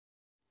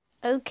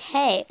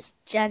Okay, it's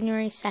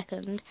January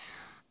 2nd,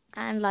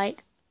 and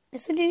like,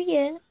 it's a new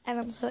year, and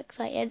I'm so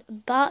excited,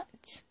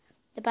 but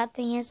the bad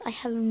thing is I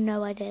have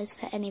no ideas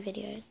for any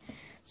videos.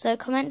 So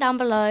comment down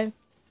below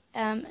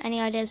any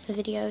ideas for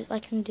videos I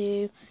can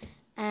do,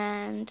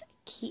 and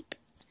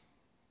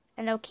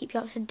I'll keep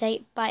you up to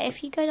date. But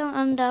if you go down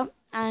under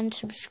and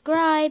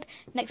subscribe,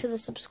 next to the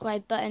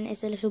subscribe button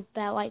is a little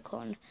bell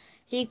icon.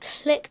 If you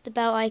click the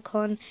bell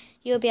icon,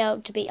 you'll be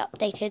able to be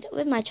updated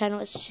with my channel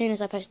as soon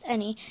as I post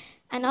any,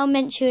 and I'll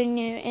mention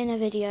you in a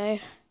video.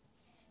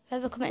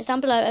 Whoever comments down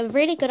below a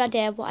really good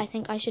idea of what I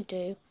think I should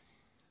do,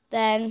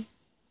 then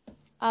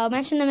I'll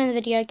mention them in the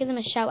video, give them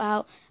a shout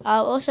out.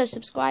 I'll also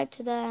subscribe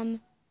to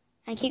them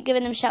and keep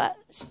giving them shout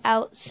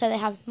outs so they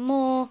have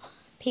more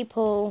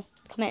people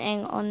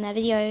commenting on their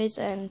videos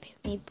and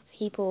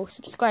people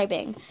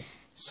subscribing.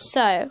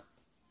 So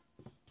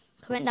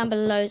comment down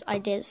below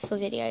ideas for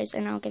videos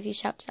and I'll give you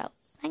shouts out.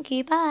 Thank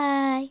you,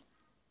 bye.